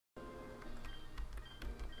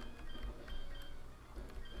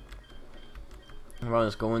Well,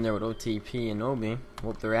 let's go in there with OTP and Obi.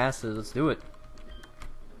 Whoop their asses. Let's do it.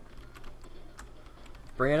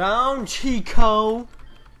 Bring it on, Chico!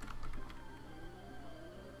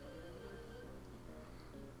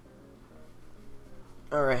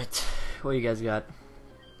 Alright, what you guys got?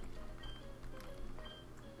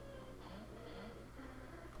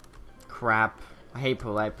 Crap. I hate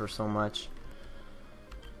Poliper so much.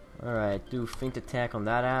 Alright, do Feint Attack on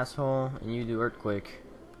that asshole, and you do Earthquake.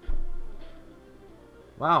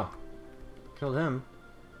 Wow. Killed him.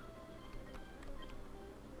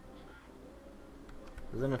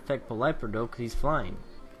 Doesn't affect Poliper though, because he's flying.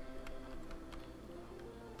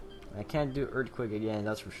 I can't do Earthquake again,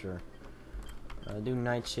 that's for sure. Do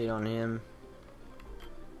Nightshade on him.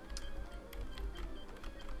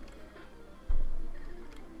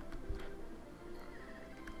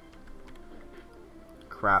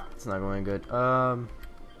 Crap, it's not going good.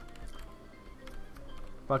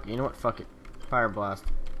 Fuck it, you know what? Fuck it. Fire Blast.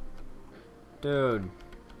 Dude.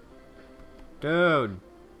 Dude.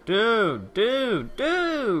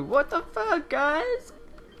 What the fuck, guys?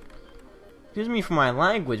 Excuse me for my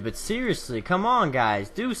language, but seriously, come on, guys.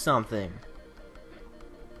 Do something.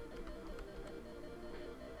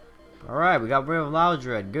 Alright, we got rid of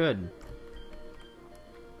Loudred. Good.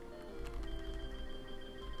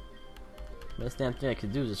 Best damn thing I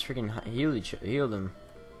could do is just freaking heal them.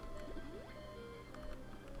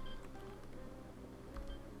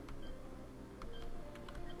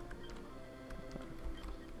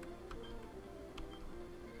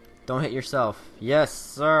 Don't hit yourself. Yes,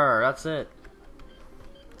 sir. That's it.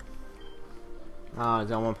 Oh, he's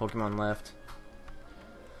got one Pokemon left.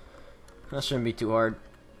 That shouldn't be too hard.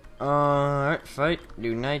 Alright, fight.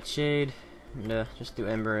 Do Nightshade. And, just do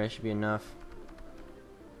Ember. That should be enough.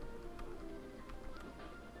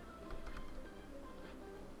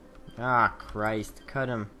 Ah, Christ. Cut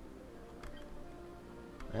him.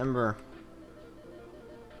 Ember.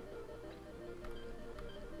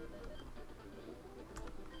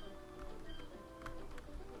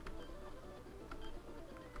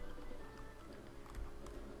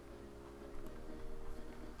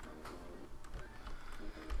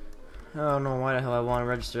 I don't know why the hell I want to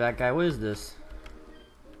register that guy. What is this?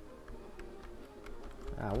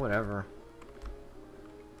 Ah, whatever.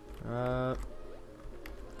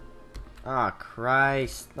 Ah,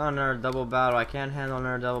 Christ. Not another double battle. I can't handle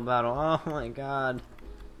another double battle. Oh my god.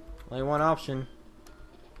 Only one option.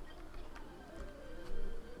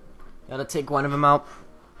 Gotta take one of them out.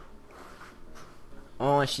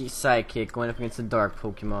 Oh, she's sidekick going up against the dark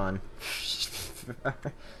Pokemon.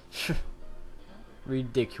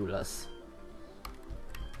 Ridiculous.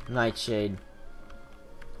 Nightshade.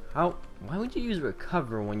 How? Why would you use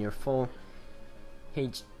Recover when you're full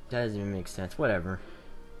H? That doesn't even make sense. Whatever.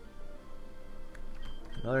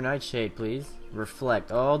 Another Nightshade, please.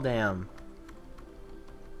 Reflect. Oh, damn.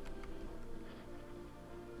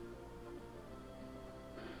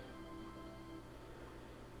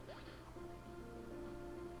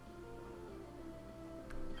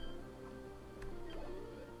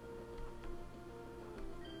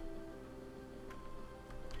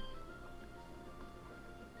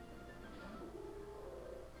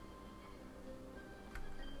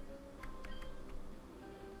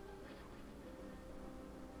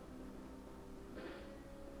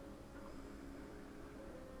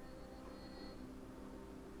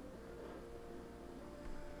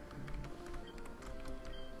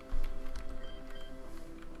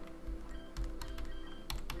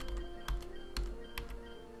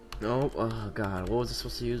 No, oh god, what was I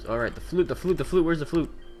supposed to use? Alright, the flute, where's the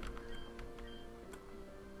flute?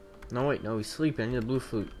 No, wait, no, he's sleeping, I need a blue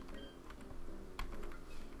flute.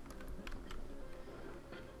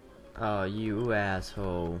 Oh, you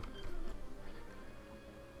asshole.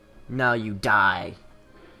 Now you die.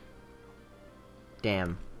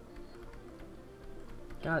 Damn.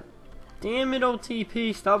 God damn it,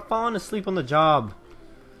 OTP, stop falling asleep on the job.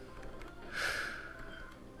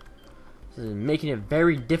 This is making it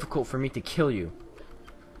very difficult for me to kill you.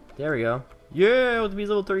 There we go. Yeah, OTP's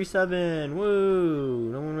level 37. Woo!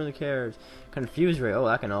 No one really cares. Confuse Ray. Oh,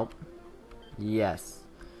 that can help. Yes.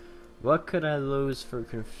 What could I lose for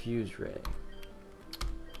Confuse Ray?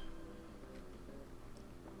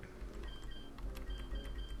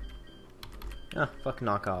 Ah, fuck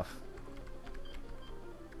knockoff.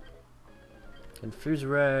 Confuse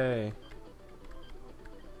Ray.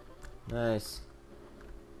 Nice.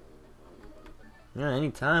 Yeah,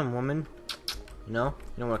 anytime, woman. You know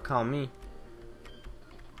what to call me.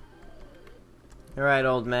 Alright,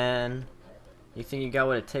 old man. You think you got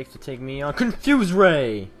what it takes to take me on? Confuse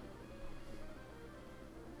Ray!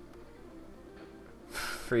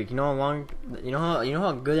 freak. You know how long? You know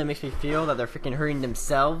how good that makes me feel that they're freaking hurting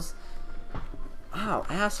themselves. Ow,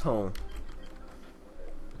 asshole.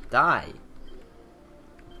 Die.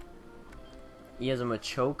 He has him a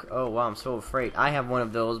choke. Oh wow, I'm so afraid. I have one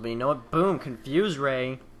of those, but you know what? Boom, confuse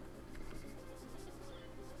ray.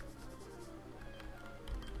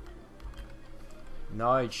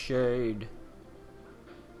 Nightshade.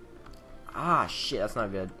 Ah, shit, that's not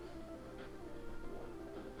good.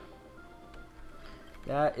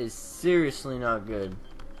 That is seriously not good.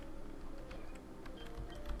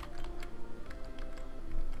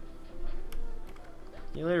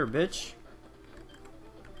 See you later, bitch.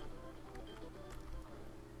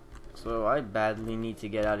 So I badly need to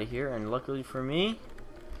get out of here, and luckily for me,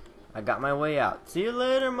 I got my way out. See you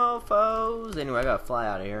later, mofos. Anyway, I gotta fly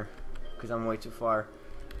out of here because I'm way too far.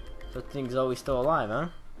 So thing's always still alive, huh?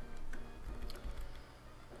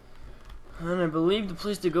 And I believe the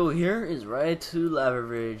place to go here is right to Lava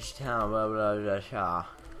Ridge Town. Blah blah blah blah.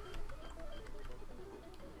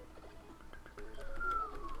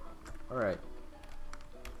 Alright.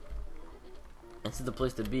 This is the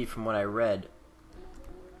place to be from what I read.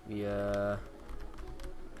 Yeah.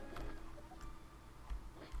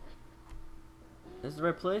 This is the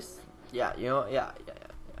right place? Yeah, you know, yeah.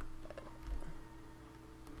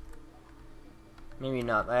 Maybe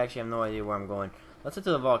not. I actually have no idea where I'm going. Let's head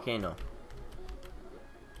to the volcano.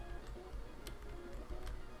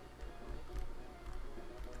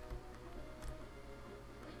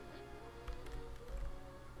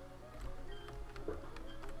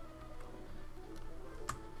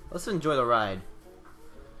 Let's enjoy the ride.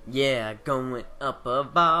 Yeah, going up a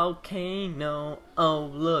volcano.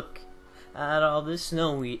 Oh, look at all this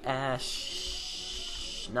snowy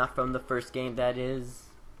ash. Not from the first game, that is.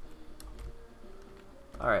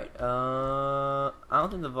 All right. I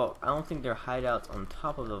don't think there are hideouts on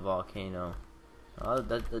top of the volcano.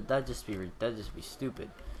 That'd just be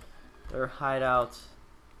stupid. Their hideout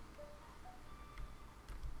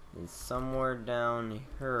is somewhere down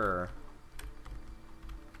here.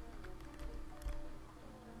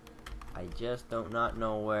 I just don't not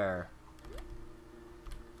know where.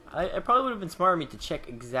 I probably would have been smart of me to check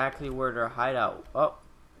exactly where their hideout. Oh,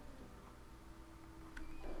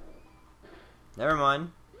 never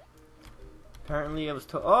mind. Apparently, I was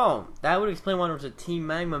told. Oh, that would explain why there was a Team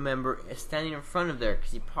Magma member standing in front of there,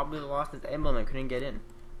 because he probably lost his emblem and couldn't get in.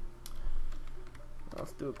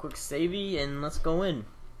 Let's do a quick savey and let's go in.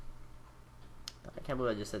 I can't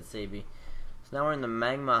believe I just said savey. Now we're in the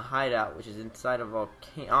magma hideout, which is inside a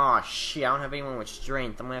volcano. Oh shit, I don't have anyone with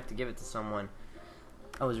strength. I'm gonna have to give it to someone.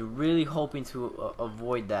 I was really hoping to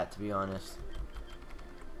avoid that, to be honest.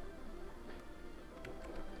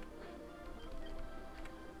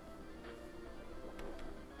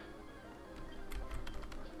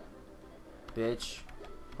 Bitch.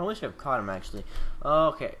 Probably should have caught him, actually.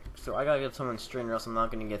 Okay, so I gotta get someone straight or else I'm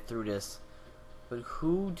not gonna get through this. But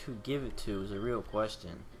who to give it to is a real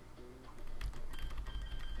question.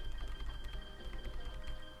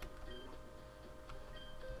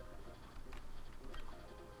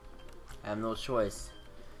 I have no choice.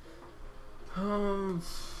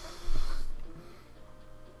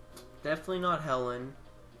 Definitely not Helen.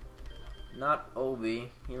 Not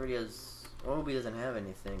Obi. He already has. Obi doesn't have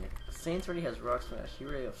anything. Saints already has Rock Smash. He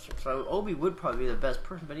already has. So Obi would probably be the best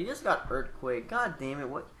person, but he just got Earthquake. God damn it!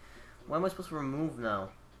 What am I supposed to remove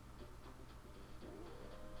now?